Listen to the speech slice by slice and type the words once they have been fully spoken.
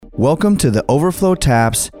Welcome to the Overflow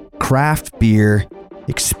Taps Craft Beer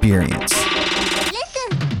Experience.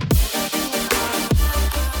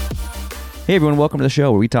 Hey everyone, welcome to the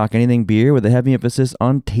show where we talk anything beer with a heavy emphasis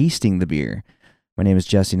on tasting the beer. My name is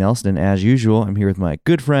Jesse Nelson, and as usual, I'm here with my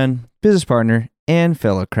good friend, business partner, and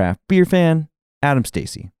fellow craft beer fan, Adam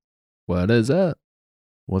Stacy. What is up?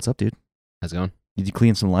 What's up, dude? How's it going? Did you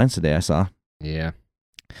clean some lines today? I saw. Yeah.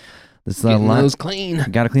 This Getting those clean.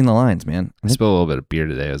 Got to clean the lines, man. I spilled a little bit of beer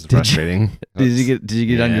today. It was frustrating. Did you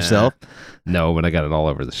get it on yourself? No, but I got it all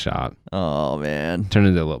over the shop. Oh, man. Turned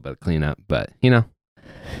into a little bit of cleanup, but you know.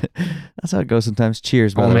 That's how it goes sometimes.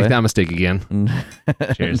 Cheers, by I the won't way. make that mistake again.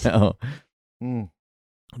 Cheers. No.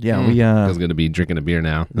 Yeah, we I was going to be drinking a beer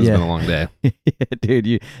now. It's been a long day. Dude,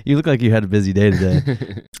 you look like you had a busy day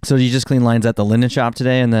today. So you just clean lines at the linen shop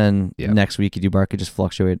today, and then next week you do bark, you just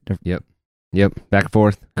fluctuate. Yep. Back and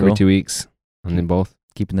forth every Cool. 2 weeks. And then both.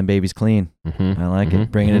 Keeping the babies clean. Mm-hmm. I like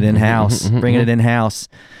it. Bringing it in-house. Bringing it in-house.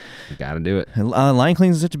 You got to do it. Line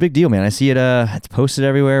cleaning is such a big deal, man. I see it. It's posted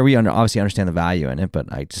everywhere. We obviously understand the value in it,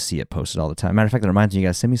 but I just see it posted all the time. Matter of fact, it reminds me, you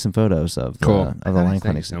guys send me some photos of the line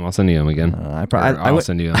cleaning. I'll send you them again. I'll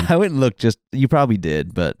send you them. I wouldn't look. You probably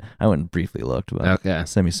did, but I went and briefly looked. But okay.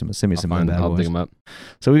 Send me some. I'll dig them up.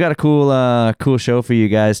 So we got a cool show for you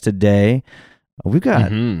guys today. We've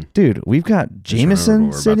got, we've got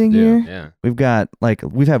Jameson sitting here. Yeah. We've got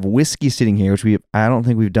we have whiskey sitting here, which I don't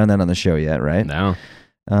think we've done that on the show yet, right? No.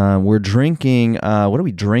 We're drinking. What are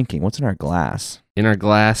we drinking? What's in our glass? In our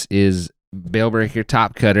glass is Bale Breaker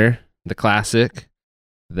Top Cutter, the classic,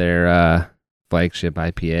 their flagship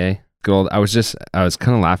IPA. Good old. I was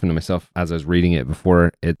kind of laughing to myself as I was reading it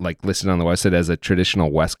before it listed on the website as a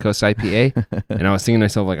traditional West Coast IPA, and I was thinking to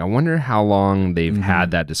myself I wonder how long they've had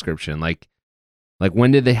that description. Like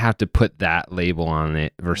when did they have to put that label on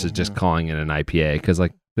it versus just calling it an IPA? Because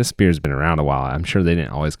this beer's been around a while. I'm sure they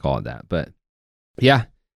didn't always call it that, but yeah,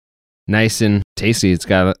 nice and tasty. It's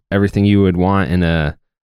got everything you would want in a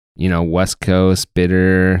West Coast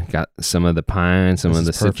bitter. Got some of the pine, some of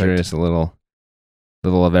the citrus, a little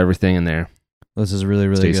of everything in there. This is really,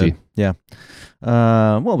 really good. Yeah.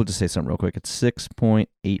 We'll just say something real quick. It's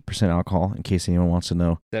 6.8% alcohol, in case anyone wants to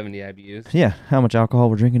know. 70 IBUs. Yeah, how much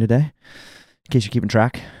alcohol we're drinking today, in case you're keeping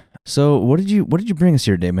track. So, what did you bring us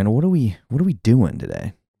here today, man? What are we doing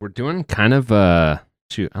today? We're doing kind of I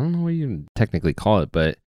don't know what you technically call it,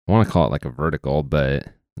 but I want to call it a vertical, but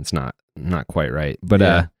it's not quite right.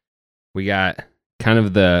 But we got kind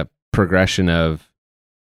of the progression of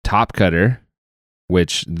Top Cutter,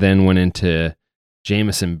 which then went into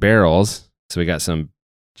Jameson barrels. So we got some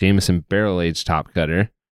Jameson barrel-aged Top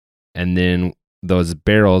Cutter, and then those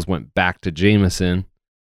barrels went back to Jameson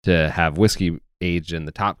to have whiskey aged in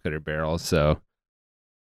the Top Cutter barrels. So,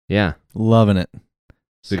 yeah. Loving it.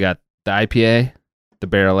 So we got the IPA, the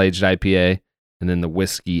barrel-aged IPA, and then the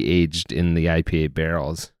whiskey aged in the IPA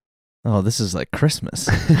barrels. Oh, this is like Christmas.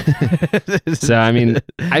 So, I mean,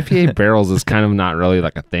 IPA barrels is kind of not really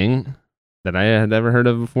a thing that I had ever heard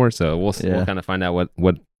of before. So we'll kind of find out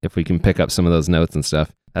what if we can pick up some of those notes and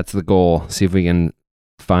stuff. That's the goal. See if we can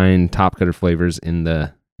find Top Cutter flavors in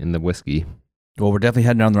the whiskey. Well, we're definitely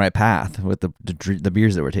heading down the right path with the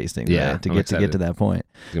beers that we're tasting. Yeah, right? to get to that point.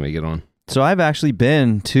 It's gonna be a good one. So I've actually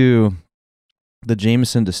been to the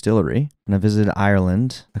Jameson distillery, and I visited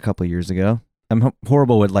Ireland a couple of years ago. I'm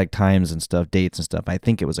horrible with times and stuff, dates and stuff. I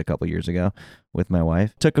think it was a couple years ago with my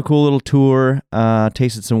wife. Took a cool little tour,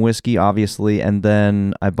 tasted some whiskey, obviously, and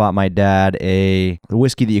then I bought my dad a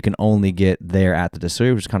whiskey that you can only get there at the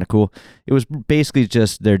distillery, which is kind of cool. It was basically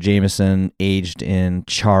just their Jameson aged in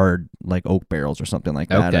charred oak barrels or something like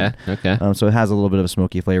that. Okay. So it has a little bit of a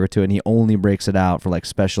smoky flavor to it, and he only breaks it out for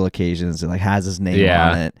special occasions. It has his name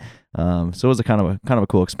on it. So it was a kind of a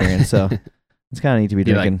cool experience. So it's kind of neat to be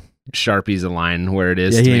drinking. Sharpies a line where it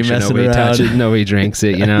is to make sure nobody touches it, nobody drinks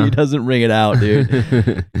it, He doesn't bring it out, dude.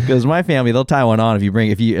 Because my family, they'll tie one on if you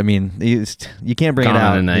you can't bring it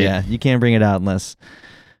out. Yeah, you can't bring it out unless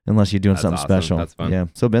you're doing something awesome. special. That's fun. Yeah,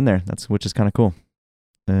 so been there. Which is kind of cool.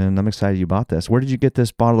 And I'm excited you bought this. Where did you get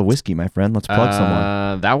this bottle of whiskey, my friend? Let's plug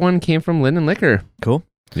someone. That one came from Linden Liquor. Cool.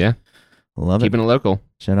 Yeah. Love Keeping it local.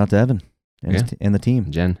 Shout out to Evan and the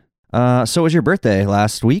team. Jen. So it was your birthday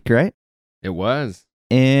last week, right? It was.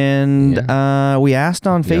 And we asked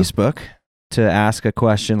on Facebook to ask a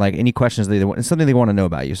question, any questions it's something they want to know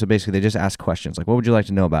about you. So basically, they just ask questions what would you like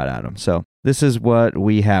to know about Adam? So this is what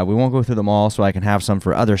we have. We won't go through them all, so I can have some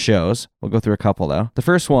for other shows. We'll go through a couple though. The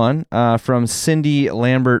first one from Cindy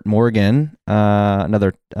Lambert Morgan,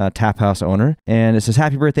 another tap house owner, and it says,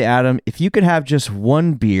 "Happy birthday, Adam! If you could have just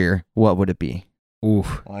one beer, what would it be?"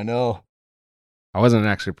 Oof. I know. I wasn't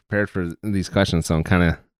actually prepared for these questions, so I'm kind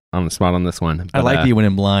of on the spot on this one. I like that you went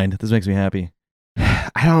in blind. This makes me happy.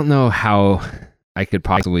 I don't know how I could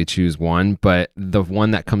possibly choose one, but the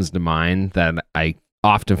one that comes to mind that I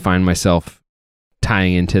often find myself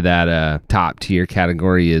tying into that top tier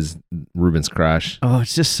category is Reuben's Crush. Oh,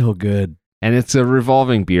 it's just so good. And it's a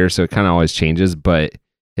revolving beer, so it kind of always changes, but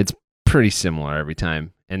it's pretty similar every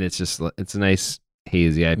time. And it's a nice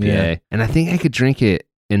hazy IPA. Yeah. And I think I could drink it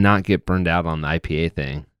and not get burned out on the IPA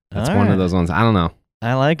thing. That's one of those ones. I don't know.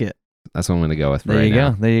 I like it. That's what I'm going to go with There right you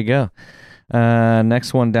now. go. There you go.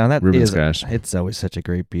 Next one down. That Reuben's is, Crush. it's always such a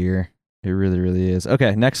great beer. It really, really is.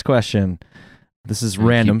 Okay, next question. This is I'm gonna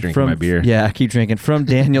random. keep drinking my beer. Yeah, keep drinking. From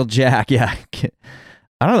Daniel Jack. Yeah.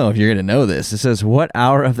 I don't know if you're going to know this. It says, what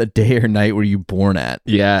hour of the day or night were you born at?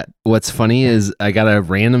 Yeah. What's funny is I got a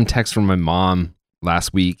random text from my mom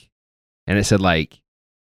last week, and it said, like,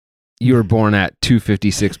 you were born at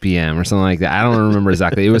 2:56 p.m. or something like that. I don't remember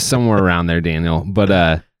exactly. It was somewhere around there, Daniel.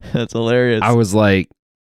 But That's hilarious. I was like,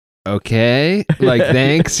 okay, like,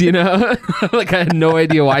 thanks, you know? Like, I had no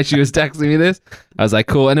idea why she was texting me this. I was like,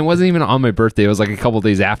 cool. And it wasn't even on my birthday. It was like a couple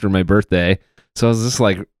days after my birthday. So I was just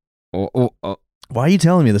like, oh. Why are you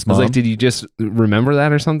telling me this, I was Mom? like, did you just remember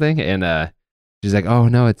that or something? And she's like, oh,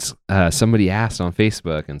 no, it's somebody asked on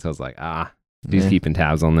Facebook. And so I was like, she's keeping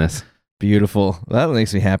tabs on this. Beautiful. That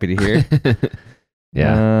makes me happy to hear.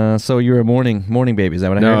 Yeah. So you're a morning baby. Is that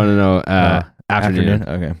what I heard? No. Afternoon.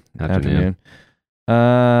 Okay. Afternoon.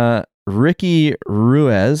 Ricky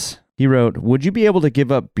Ruiz, he wrote, would you be able to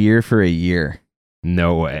give up beer for a year?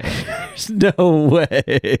 No way. There's no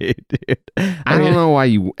way, dude. I don't know why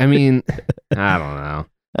you, I mean, I don't know.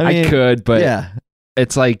 I could, but yeah.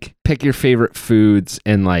 it's like pick your favorite foods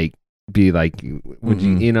and like be like, would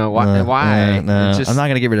you know, why? No. It's just, I'm not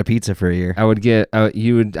going to get rid of pizza for a year. I would get,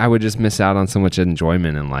 I would just miss out on so much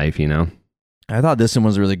enjoyment in life, you know? I thought this one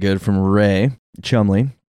was really good from Ray Chumley.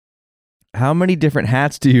 How many different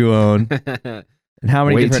hats do you own? And how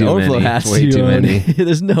many Way different too overflow many. hats Way do you too own? many.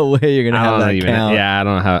 There's no way you're going to have that count. Yeah, I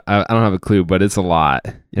don't have a clue, but it's a lot.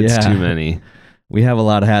 It's too many. We have a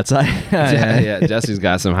lot of hats. Yeah. Jesse's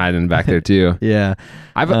got some hiding back there too. Yeah.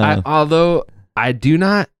 Although I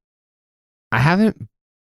haven't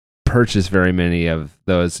purchased very many of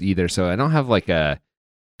those either, so I don't have like a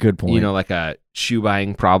good point. You know, like a shoe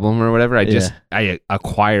buying problem or whatever. I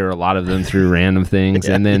acquire a lot of them through random things,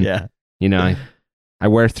 and then you know, I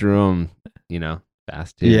wear through them, you know,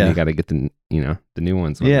 fast too. Yeah. You got to get the new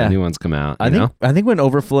ones when the new ones come out. I think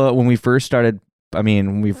when we first started,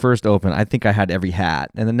 when we first opened, I think I had every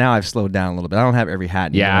hat, and then now I've slowed down a little bit. I don't have every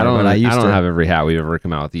hat anymore. Yeah, I don't have every hat we've ever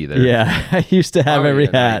come out with either. Yeah, I used to have every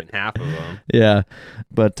hat. Not even half of them. Yeah,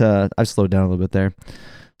 but I've slowed down a little bit there.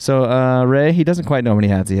 So Ray, he doesn't quite know how many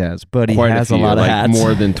hats he has, but he has a lot of hats.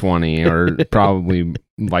 More than 20 or probably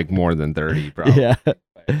like more than 30 probably. Yeah.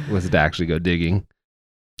 Was to actually go digging.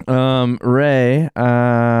 Ray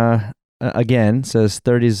again says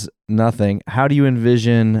 30's nothing. How do you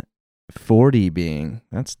envision 40 being?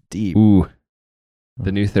 That's deep. Ooh.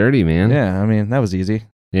 The new 30, man. Yeah, that was easy.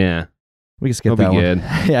 Yeah. We can skip It'll that be one.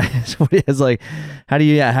 Good. Yeah, it's like, how do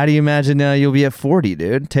you imagine you'll be at 40,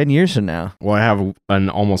 dude? 10 years from now. Well, I have an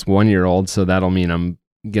almost 1-year-old, so that'll mean I'm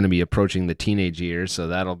gonna be approaching the teenage years. So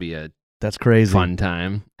that'll be that's crazy fun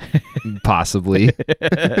time, possibly.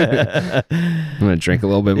 I'm gonna drink a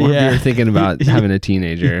little bit more beer, thinking about having a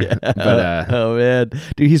teenager. Yeah. But oh man,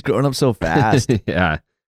 dude, he's growing up so fast. Yeah,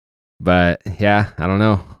 but yeah, I don't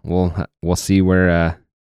know. We'll see where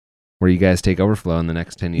you guys take Overflow in the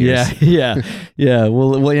next 10 years. Yeah.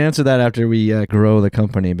 We'll answer that after we grow the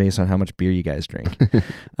company based on how much beer you guys drink.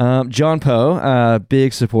 John Poe,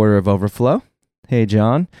 big supporter of Overflow. Hey,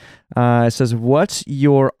 John. It says, what's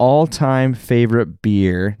your all-time favorite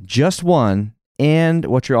beer? Just one. And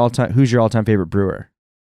who's your all-time favorite brewer?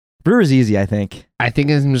 Brewer's easy, I think. I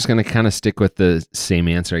think I'm just going to kind of stick with the same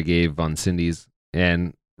answer I gave on Cindy's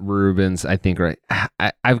and Reuben's. I think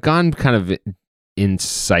I've gone kind of in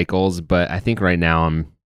cycles, but I think right now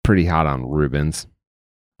I'm pretty hot on Reuben's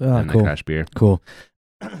and cool. the crash beer. Cool.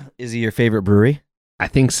 Is he your favorite brewery? I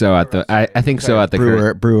think so at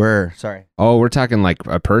the brewer. Sorry. Oh, we're talking like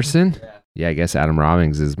a person? Yeah, I guess Adam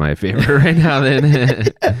Robbins is my favorite right now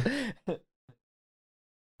then.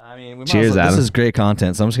 Cheers, Adam. This is great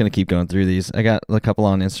content, so I'm just going to keep going through these. I got a couple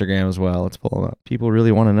on Instagram as well. Let's pull them up. People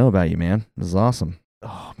really want to know about you, man. This is awesome.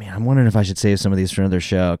 Oh, man, I'm wondering if I should save some of these for another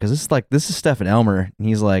show, because this is Stephen Elmer, and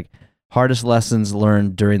he's like, hardest lessons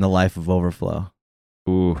learned during the life of Overflow.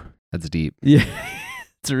 Ooh, that's deep. Yeah,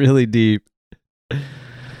 it's really deep.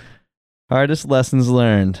 Hardest lessons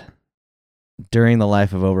learned during the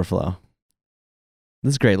life of Overflow.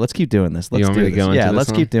 This is great. Let's keep doing this. Let's You want do me to this. go into Yeah, this let's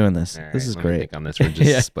one? keep doing this. All right, This is let me great. think on this for just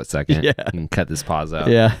Yeah. a split second. Yeah. You can cut this pause out.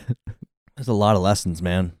 Yeah. There's a lot of lessons,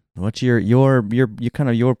 man. What's your kind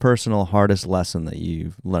of your personal hardest lesson that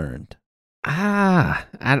you've learned?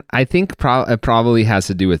 I think it probably has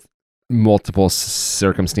to do with multiple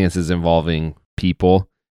circumstances involving people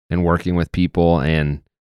and working with people and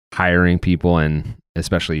hiring people and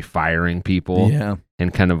especially firing people. Yeah.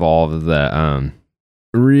 And kind of all of the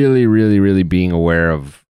really, really, really being aware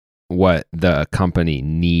of what the company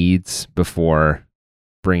needs before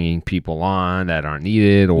bringing people on that aren't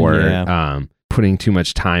needed, or putting too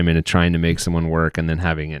much time into trying to make someone work and then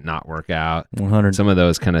having it not work out. 100. Some of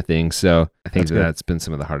those kind of things. So I think That's good. that's been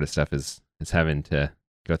some of the hardest stuff is having to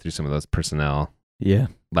go through some of those personnel Yeah.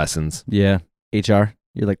 lessons. Yeah. HR.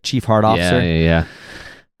 You're like chief heart officer. Yeah.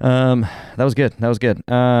 That was good. That was good.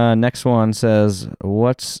 Next one says,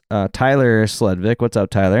 what's Tyler Sledvik? What's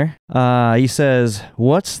up, Tyler? He says,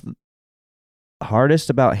 what's hardest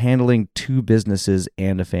about handling 2 businesses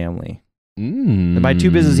and a family? And by 2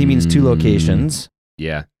 businesses, he means 2 locations.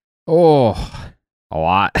 Yeah. Oh, a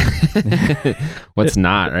lot. What's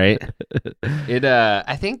not, right?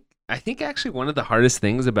 I think actually one of the hardest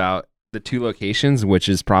things about the 2 locations, which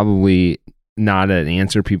is probably not an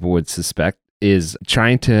answer people would suspect, is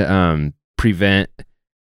trying to prevent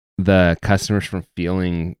the customers from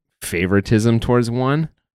feeling favoritism towards one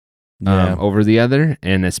over the other,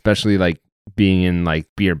 and especially like being in like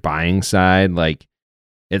beer buying side. Like,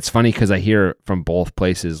 it's funny because I hear from both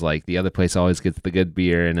places, like the other place always gets the good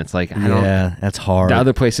beer, and it's like that's hard. The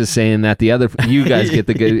other place is saying that you guys get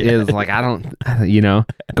the good. It's like I don't,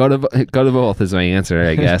 go to both is my answer,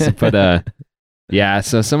 I guess. But yeah,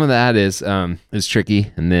 so some of that is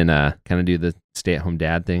tricky, and then kind of do the stay-at-home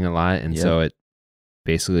dad thing a lot, and so it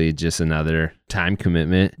basically just another time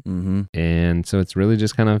commitment, and so it's really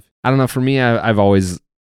just kind of, I don't know. For me, I've always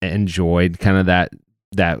enjoyed kind of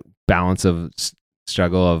that balance of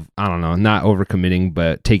struggle of, I don't know, not overcommitting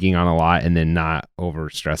but taking on a lot and then not over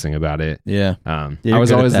stressing about it. I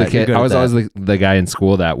was always the kid. I was always the guy in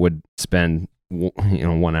school that would spend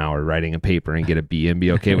 1 hour writing a paper and get a B and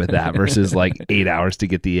be okay with that versus like 8 hours to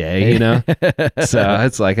get the A, so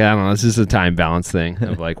it's like, I don't know, it's just a time balance thing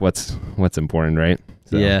of like what's important, right?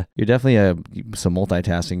 So. Yeah, you're definitely some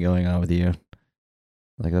multitasking going on with you.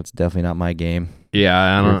 Like, that's definitely not my game. Yeah,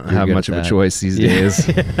 I don't have much of a choice these days.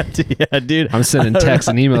 Yeah, dude. I'm sending texts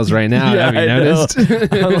and emails right now. Have you noticed?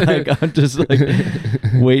 I'm just like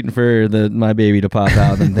waiting for my baby to pop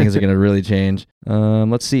out, and things are going to really change.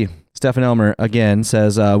 Let's see. Stefan Elmer again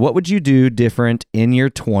says, what would you do different in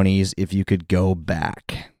your 20s if you could go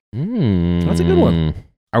back? That's a good one.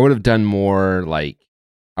 I would have done more,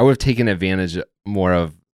 I would have taken advantage more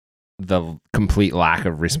of the complete lack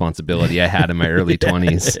of responsibility I had in my early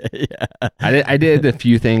 20s. Yeah. I did a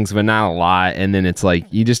few things, but not a lot. And then it's like,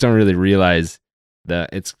 you just don't really realize that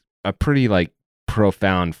it's a pretty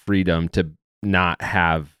profound freedom to not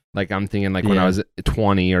have, I'm thinking when I was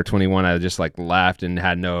 20 or 21, I just left and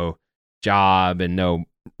had no job and no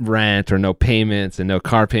rent or no payments and no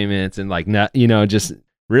car payments and just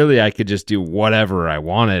really I could just do whatever I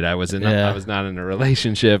wanted. I was not in a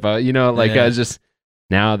relationship. I was just,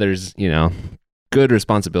 now there's, good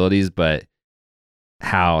responsibilities, but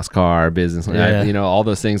house, car, business, all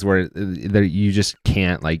those things where you just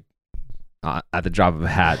can't at the drop of a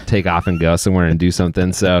hat take off and go somewhere and do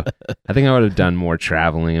something. So I think I would have done more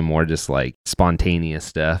traveling and more just spontaneous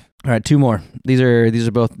stuff. All right, 2 more. These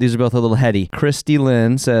are both a little heady. Christy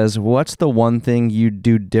Lynn says, what's the one thing you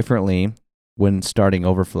do differently when starting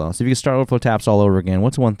Overflow? So if you could start Overflow Taps all over again,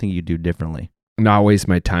 what's one thing you do differently? Not waste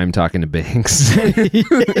my time talking to banks. You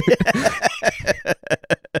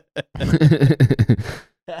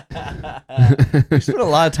spent a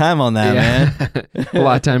lot of time on that, man. A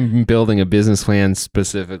lot of time building a business plan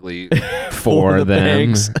specifically for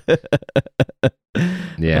them.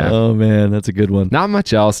 Yeah. Oh man, that's a good one. Not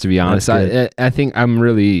much else, to be honest. I think I'm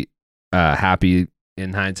really happy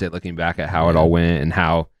in hindsight looking back at how it all went and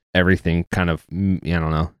how everything kind of, I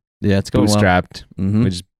don't know. Yeah, it's going bootstrapped. Well.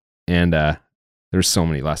 And there's so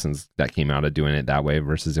many lessons that came out of doing it that way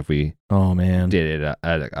versus if we did it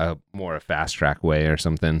a more fast track way or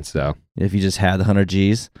something. So if you just had the 100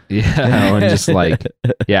 G's, and just I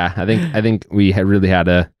think we really had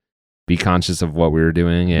to be conscious of what we were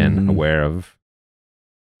doing and aware of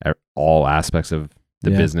all aspects of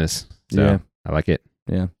the business. So I like it.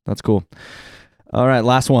 Yeah, that's cool. All right,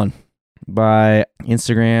 last one by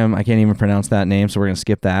Instagram. I can't even pronounce that name, so we're gonna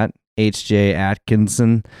skip that. HJ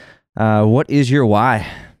Atkinson. What is your why?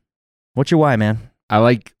 What's your why, man? I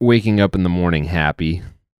like waking up in the morning happy.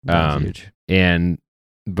 That's huge. And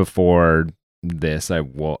before this, I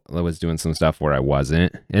was doing some stuff where I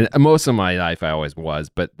wasn't. And most of my life I always was,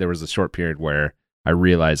 but there was a short period where I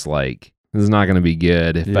realized like this is not going to be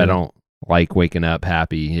good if I don't like waking up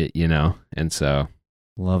happy, you know? And so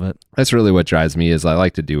love it. That's really what drives me is I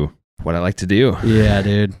like to do what I like to do. Yeah,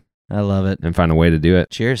 dude. I love it. And find a way to do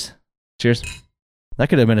it. Cheers. Cheers. That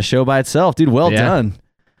could have been a show by itself, dude. Well done.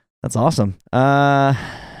 That's awesome.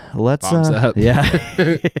 Let's Bottoms up.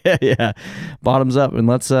 Yeah. Yeah. Bottoms up. And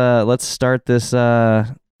let's start this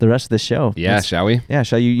the rest of the show. Yeah, shall we? Yeah,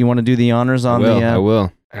 shall you want to do the honors on I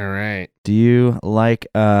will. All right. Do you like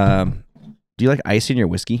ice in your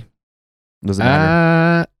whiskey? Does it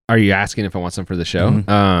matter? Are you asking if I want some for the show?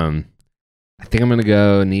 Mm-hmm. I think I'm gonna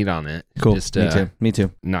go neat on it. Cool. Just, Me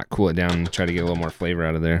too. Not cool it down and try to get a little more flavor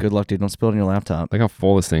out of there. Good luck, dude. Don't spill it on your laptop. Look how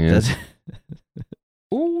full this thing is.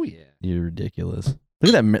 Oh yeah. You're ridiculous.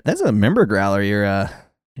 Look at that. That's a member growler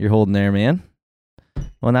you're holding there, man.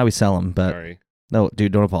 Well, now we sell them, but Sorry. No,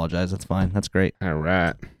 dude, don't apologize. That's fine. That's great. All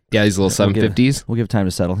right. Yeah, these little 750s. We'll give time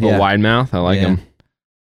to settle. Little wide mouth. I like them.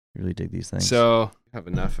 Really dig these things. So have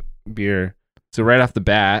enough beer. So right off the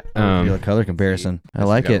bat, a color comparison. I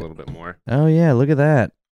like it. A little bit more. Oh yeah, look at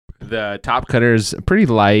that. The top cutter's pretty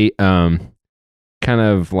light, kind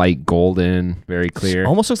of like golden, very clear.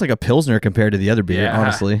 Almost looks like a Pilsner compared to the other beer,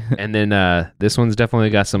 honestly. And then this one's definitely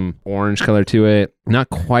got some orange color to it. Not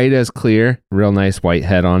quite as clear. Real nice white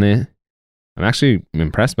head on it. I'm actually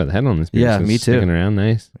impressed by the head on this beer. Yeah, me too. Sticking around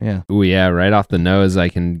nice. Yeah. Ooh, yeah. Right off the nose, I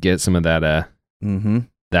can get some of that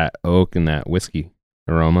that oak and that whiskey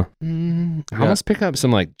aroma. I almost pick up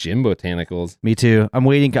some like gin botanicals. Me too. I'm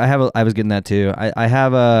waiting. I was getting that too. I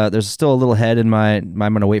have there's still a little head in my. I'm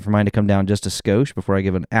gonna wait for mine to come down just a skosh before I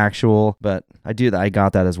give an actual. But I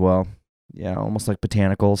got that as well. Yeah, almost like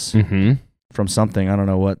botanicals from something. I don't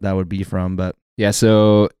know what that would be from, but yeah.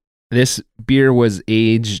 So this beer was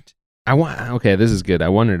aged. Okay, this is good. I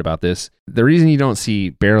wondered about this. The reason you don't see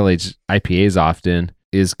barrel-aged IPAs often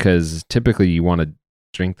is because typically you want to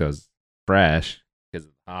drink those fresh because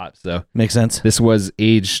it's hot. So makes sense. This was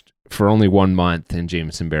aged for only 1 month in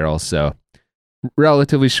Jameson barrels, so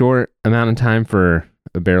relatively short amount of time for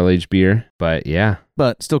a barrel-aged beer. But yeah,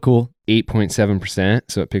 but still cool. 8.7%,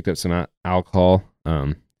 so it picked up some alcohol.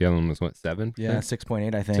 The other one was what, 7%? Yeah,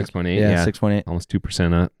 6.8, I think. 6.8. Yeah, 6.8. Almost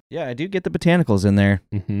 2% up. Yeah, I do get the botanicals in there.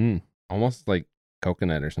 Almost like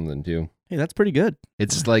coconut or something too. Hey, that's pretty good.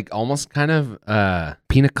 It's like almost kind of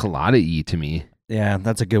pina colada-y to me. Yeah,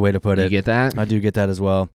 that's a good way to put it. You get that? I do get that as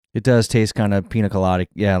well. It does taste kind of pina colada.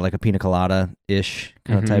 Yeah, like a pina colada-ish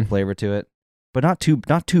kind of type flavor to it. But not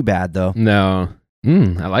too bad though. No.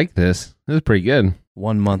 I like this. This is pretty good.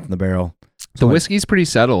 1 month in the barrel. The whiskey's pretty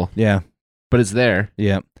subtle. Yeah. But it's there.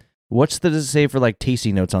 Yeah. Does it say for like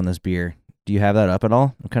tasty notes on this beer? Do you have that up at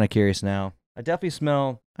all? I'm kind of curious now. I definitely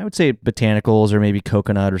smell, I would say botanicals or maybe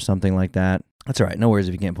coconut or something like that. That's all right. No worries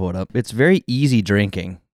if you can't pull it up. It's very easy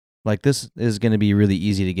drinking. Like this is going to be really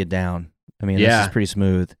easy to get down. I mean, this is pretty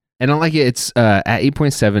smooth. And I like it. It's at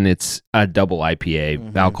 8.7, it's a double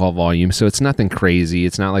IPA alcohol volume. So it's nothing crazy.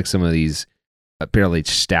 It's not like some of these barrel-aged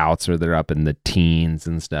stouts where they're up in the teens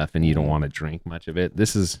and stuff and you don't want to drink much of it.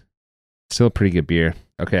 This is still a pretty good beer.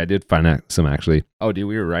 Okay, I did find out some actually. Oh, dude,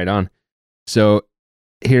 we were right on. So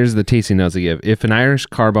here's the tasting notes I give. If an Irish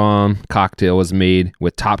car bomb cocktail was made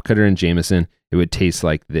with Top Cutter and Jameson, it would taste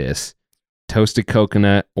like this. Toasted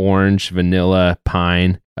coconut, orange, vanilla,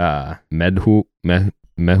 pine, mehul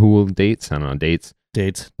dates. I don't know, dates.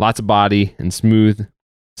 Lots of body and smooth,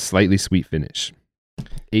 slightly sweet finish.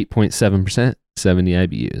 8.7%, 70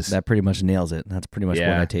 IBUs. That pretty much nails it. That's pretty much what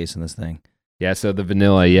I taste in this thing. Yeah, so the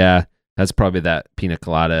vanilla, that's probably that pina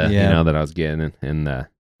colada, that I was getting, and the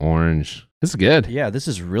orange. This is good. Yeah, this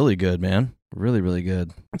is really good, man. Really, really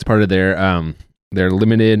good. It's part of their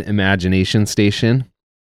limited imagination station,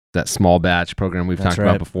 that small batch program we've talked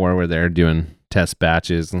about before, where they're doing test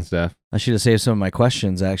batches and stuff. I should have saved some of my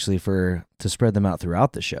questions actually to spread them out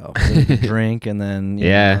throughout the show. Drink and then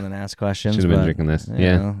and then ask questions. Should have been drinking this.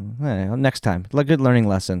 Next time, good learning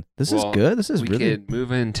lesson. This is good. This is we really. We could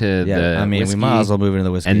move into the. I mean, whiskey, we might as well move into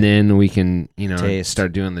the whiskey, and then we can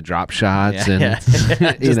start doing the drop shots and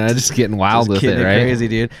just getting wild with it, right? Crazy,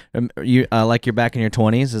 dude. You like you're back in your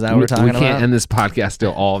 20s? Is that what we're talking about? We can't end this podcast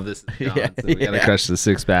till all of this is gone. So we gotta crush the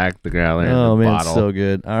 6-pack, the growler, and the man, bottle. So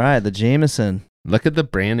good. All right, the Jameson. Look at the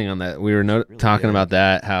branding on that. We were talking about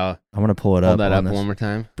that. How I'm gonna pull it up. Hold that up one more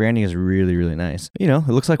time. Branding is really, really nice. It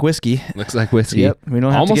looks like whiskey. Looks like whiskey. Yep. We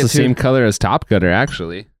don't have almost to get the same color as Top Cutter,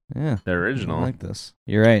 actually. Yeah, the original. I like this.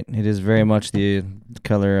 You're right. It is very much the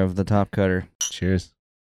color of the Top Cutter. Cheers.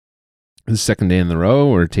 This is second day in the row.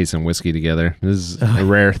 We're tasting whiskey together. This is a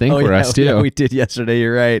rare thing for us too. Yeah, we did yesterday.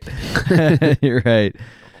 You're right. You're right.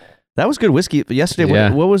 That was good whiskey. But yesterday,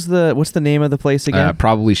 Yeah. what's the name of the place again?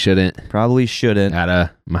 Probably shouldn't. Probably shouldn't.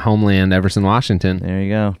 At my homeland, Everson, Washington. There you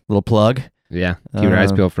go. Little plug. Yeah. Keep your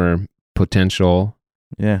eyes peeled for potential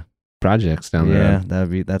projects down there.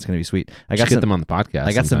 Yeah, that's gonna be sweet. I got get them on the podcast.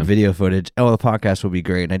 I got some video footage. Oh, the podcast will be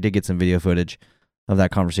great, and I did get some video footage of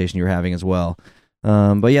that conversation you were having as well.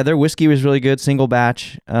 But yeah, their whiskey was really good. Single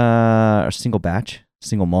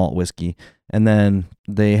malt whiskey. And then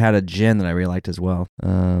they had a gin that I really liked as well.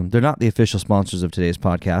 They're not the official sponsors of today's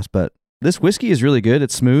podcast, but this whiskey is really good.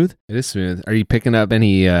 It's smooth. It is smooth. Are you picking up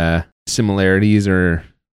any similarities or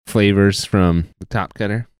flavors from the Top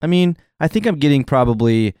Cutter? I mean, I think I'm getting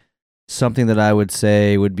probably something that I would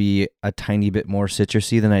say would be a tiny bit more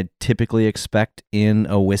citrusy than I typically expect in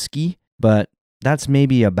a whiskey, but that's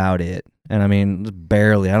maybe about it. And I mean,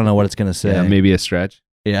 barely. I don't know what it's going to say. Yeah, maybe a stretch.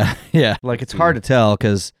 Yeah. Like it's hard to tell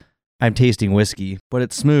because I'm tasting whiskey, but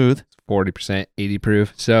it's smooth. 40%, 80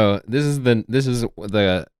 proof. So this is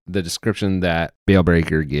the description that Bale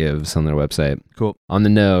Breaker gives on their website. Cool. On the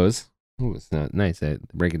nose, ooh, it's not nice. They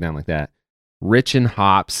break it down like that. Rich in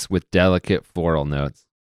hops with delicate floral notes.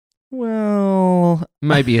 Well,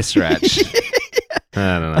 might be a stretch.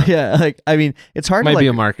 I don't know. Yeah, like I mean, it's hard. Might to be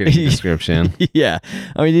a marketing description. Yeah,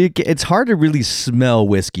 I mean, it's hard to really smell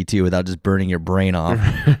whiskey too without just burning your brain off.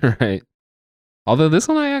 Right. Although this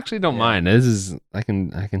one I actually don't mind. I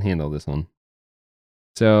can handle this one.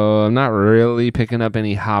 So I'm not really picking up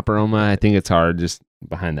any hop aroma. I think it's hard just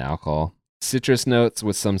behind the alcohol. Citrus notes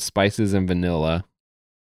with some spices and vanilla.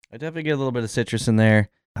 I definitely get a little bit of citrus in there.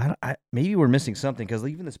 Maybe we're missing something because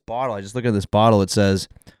even this bottle, I just look at this bottle, it says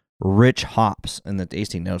rich hops in the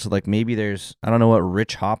tasting notes. So like maybe I don't know what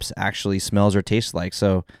rich hops actually smells or tastes like.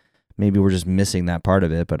 So maybe we're just missing that part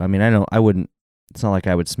of it. But I mean, I wouldn't, it's not like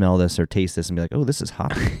I would smell this or taste this and be like, oh, this is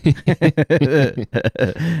hoppy.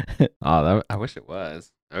 I wish it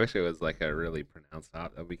was. I wish it was like a really pronounced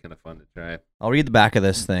hop. That would be kind of fun to try. I'll read the back of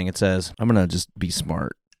this thing. It says, I'm going to just be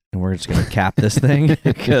smart and we're just going to cap this thing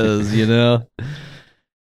because,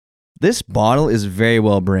 this bottle is very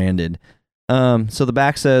well branded. So the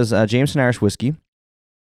back says, Jameson Irish Whiskey.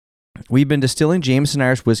 We've been distilling Jameson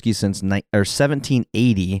Irish Whiskey since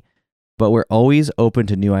 1780, but we're always open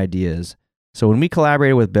to new ideas. So when we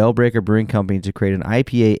collaborated with Bale Breaker Brewing Company to create an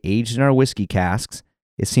IPA aged in our whiskey casks,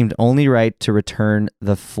 it seemed only right to return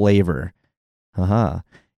the flavor.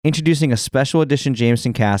 Introducing a special edition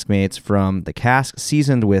Jameson Caskmates from the cask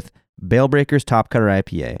seasoned with Bale Breaker's Top Cutter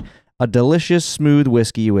IPA. A delicious, smooth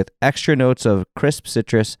whiskey with extra notes of crisp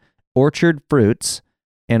citrus, orchard fruits,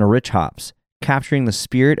 and rich hops, capturing the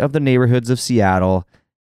spirit of the neighborhoods of Seattle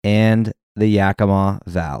and the Yakima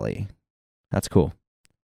Valley. That's cool.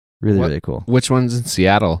 Really cool. Which one's in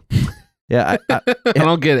Seattle? Yeah, I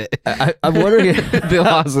don't get it. I'm wondering. They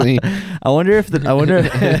lost me. I wonder if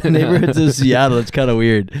neighborhoods of Seattle. It's kind of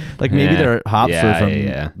weird. Like maybe their hops are from.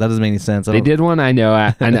 Yeah. That doesn't make any sense. They did one. I know.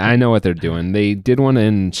 I know what they're doing. They did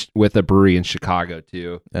one with a brewery in Chicago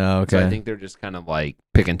too. Oh, okay. So I think they're just kind of like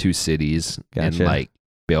picking two cities and like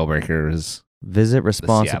Bale Breakers. Visit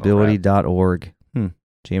responsibility.org.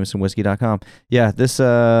 JamesonWhiskey.com. Yeah, this.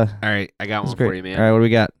 All right, I got one for you, man. All right, what do we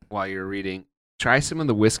got? While you're reading, try some of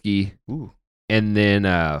the whiskey, and then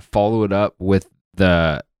follow it up with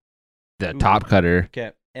the Top Cutter.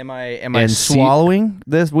 Okay. Am I swallowing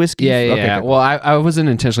this whiskey? Yeah. Okay, cool. Well, I wasn't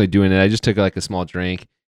intentionally doing it. I just took like a small drink,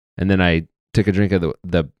 and then I took a drink of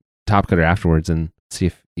the Top Cutter afterwards, and see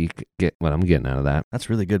if you get what I'm getting out of that. That's a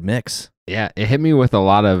really good mix. Yeah, it hit me with a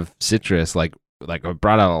lot of citrus, like I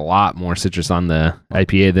brought out a lot more citrus on the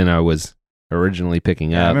IPA than I was originally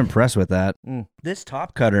picking up. I'm impressed with that. This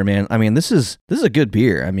Top Cutter, man. I mean, this is a good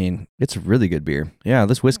beer. I mean, it's a really good beer. Yeah,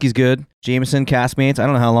 this whiskey's good. Jameson Caskmates. I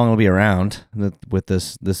don't know how long it'll be around with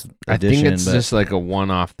this edition. I think it's just like a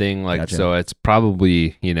one-off thing. Like, gotcha. So it's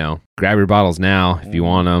probably, grab your bottles now if you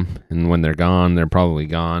want them, and when they're gone, they're probably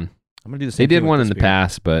gone. I'm gonna do the same. They did one in the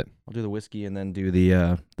past, but I'll do the whiskey and then do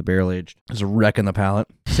the barrel aged. It's a wreck in the palate.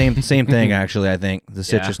 Same thing actually. I think the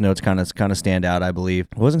citrus notes kind of stand out. I believe.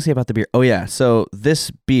 What was I gonna say about the beer? Oh yeah. So this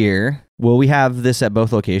beer, will we have this at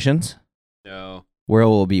both locations? No. Where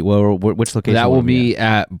will it be? Which location? That will be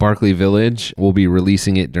at Barclay Village. We'll be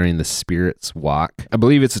releasing it during the Spirits Walk. I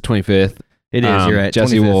believe it's the 25th. It is. You're right.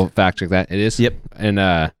 Jesse 25th. will fact check that. It is. Yep.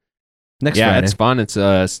 And next Friday. It's fun. It's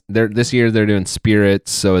this year they're doing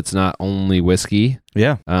spirits, so it's not only whiskey.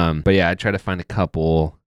 Yeah. But yeah, I try to find a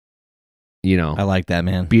couple, I like that,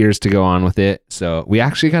 man. beers to go on with it. So we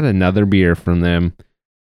actually got another beer from them.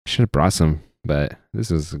 I should have brought some, but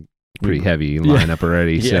this is pretty heavy lineup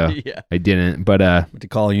already, so I didn't. But to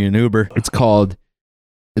call you an Uber. it's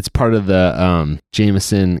part of the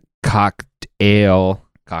Jameson cocktail,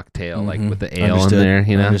 like with the ale in there,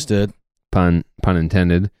 you know. Understood. Pun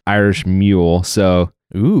intended. Irish Mule. So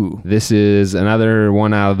ooh, this is another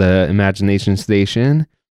one out of the Imagination Station.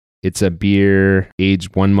 It's a beer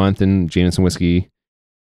aged 1 month in Jameson whiskey,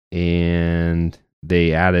 and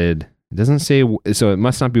they added. It doesn't say, so it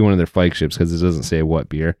must not be one of their flagships because it doesn't say what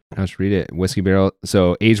beer. I'll just read it. Whiskey barrel.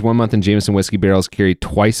 So aged 1 month in Jameson whiskey barrels carried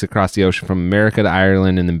twice across the ocean from America to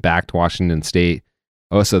Ireland and then back to Washington State.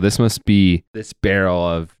 Oh, so this must be this barrel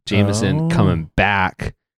of Jameson coming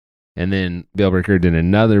back. And then Bale Breaker did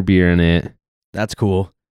another beer in it. That's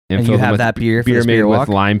cool. And you have that beer for the made Spirit with Walk?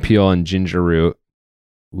 lime peel and ginger root.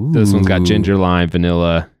 Ooh. So this one's got ginger, lime,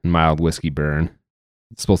 vanilla, and mild whiskey burn.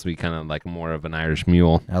 It's supposed to be kind of like more of an Irish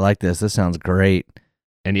Mule. I like this. This sounds great.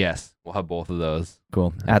 And yes, we'll have both of those.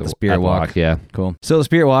 Cool. At the Spirit Walk. Yeah. Cool. So the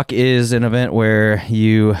Spirit Walk is an event where I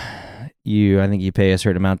think you pay a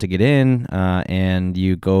certain amount to get in, and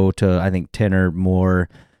you go to, I think, 10 or more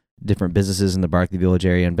different businesses in the Barkley Village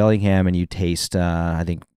area in Bellingham, and you taste, I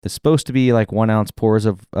think it's supposed to be like 1 ounce pours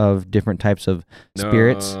of different types of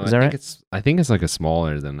spirits. Is that right? I think it's like a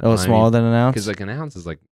smaller than. Smaller than an ounce? Because like an ounce is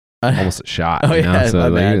like almost a shot. Oh, you know? yeah,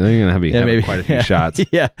 So they're going to have quite a few shots.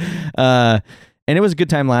 Yeah. And it was a good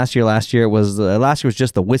time last year. Last year was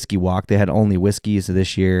just the whiskey walk. They had only whiskeys.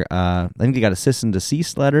 This year, I think they got a cease and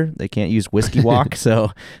desist letter. They can't use whiskey walk,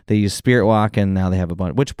 so they use Spirit Walk, and now they have a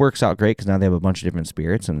bunch, which works out great because now they have a bunch of different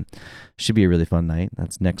spirits, and should be a really fun night.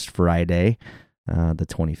 That's next Friday, the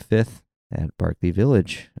 25th at Barkley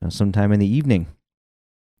Village, sometime in the evening.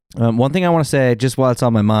 One thing I want to say, just while it's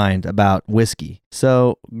on my mind, about whiskey.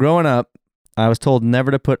 So growing up, I was told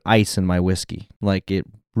never to put ice in my whiskey. Like, it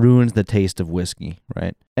ruins the taste of whiskey,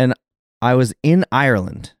 right? And I was in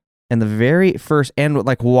Ireland, and the very first, and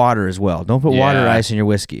like water as well. Don't put water or ice in your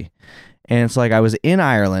whiskey. And it's like I was in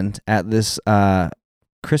Ireland at this,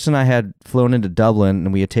 Chris and I had flown into Dublin,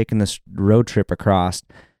 and we had taken this road trip across,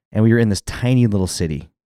 and we were in this tiny little city.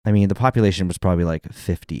 I mean, the population was probably like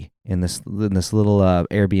 50 in this little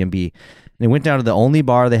Airbnb. And they went down to the only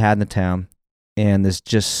bar they had in the town, and this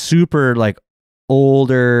just super like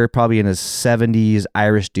older, probably in his 70s,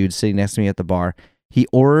 Irish dude sitting next to me at the bar. He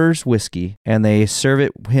orders whiskey, and they serve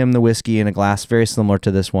him the whiskey in a glass very similar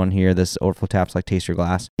to this one here, this Overflow Taps like taster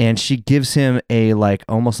glass. And she gives him a like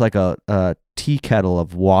almost like a tea kettle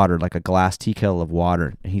of water, like a glass tea kettle of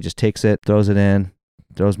water. And he just takes it, throws it in,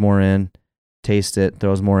 throws more in, tastes it,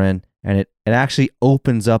 throws more in, and it actually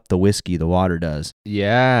opens up the whiskey, the water does.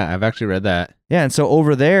 Yeah, I've actually read that. Yeah, and so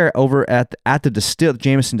over at the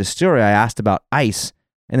Jameson distillery, I asked about ice,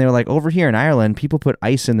 and they were like, over here in Ireland, people put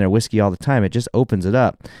ice in their whiskey all the time. It just opens it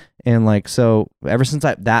up. And like, so ever since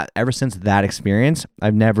that experience,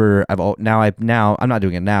 I'm not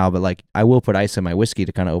doing it now, but like I will put ice in my whiskey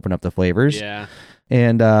to kind of open up the flavors. Yeah.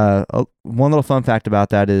 And one little fun fact about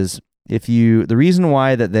that is, the reason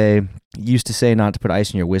why that they used to say not to put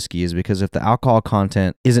ice in your whiskey is because if the alcohol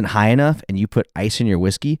content isn't high enough and you put ice in your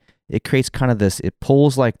whiskey, it creates kind of this, it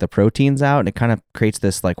pulls like the proteins out, and it kind of creates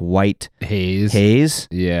this like white haze.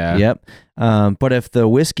 Yeah. Yep. But if the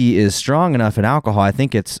whiskey is strong enough in alcohol,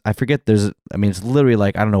 it's literally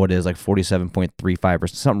like, I don't know what it is, like 47.35 or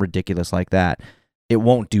something ridiculous like that. It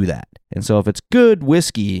won't do that. And so if it's good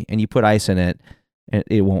whiskey and you put ice in it,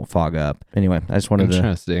 it won't fog up. Anyway, I just wanted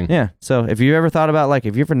Interesting. Yeah. So if you ever thought about, like,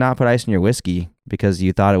 if you ever not put ice in your whiskey because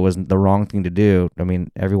you thought it was the wrong thing to do, I mean,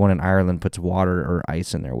 everyone in Ireland puts water or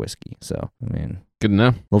ice in their whiskey. So, I mean. Good to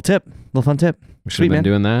know. Little fun tip. We should have been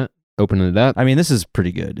doing that. Opening it up. I mean, this is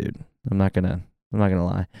pretty good, dude. I'm not gonna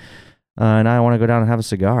lie. And I want to go down and have a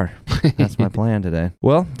cigar. That's my plan today.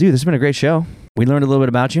 Well, dude, this has been a great show. We learned a little bit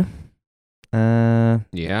about you.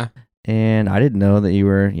 Yeah. And I didn't know that you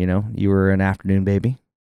were an afternoon baby.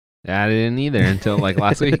 I didn't either until like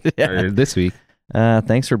last week or this week.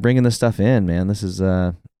 Thanks for bringing this stuff in, man. This has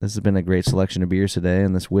been a great selection of beers today,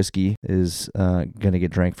 and this whiskey is gonna get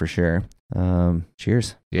drank for sure.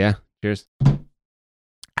 Cheers. Yeah. Cheers.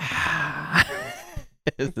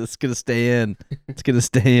 It's gonna stay in. It's gonna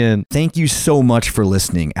stay in. Thank you so much for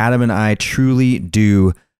listening. Adam and I truly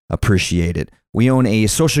do appreciate it. We own a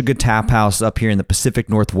social good tap house up here in the Pacific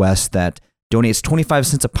Northwest that donates 25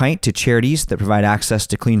 cents a pint to charities that provide access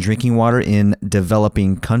to clean drinking water in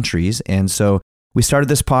developing countries. And so we started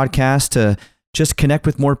this podcast to just connect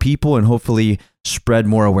with more people and hopefully spread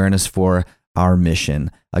more awareness for our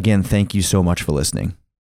mission. Again, thank you so much for listening.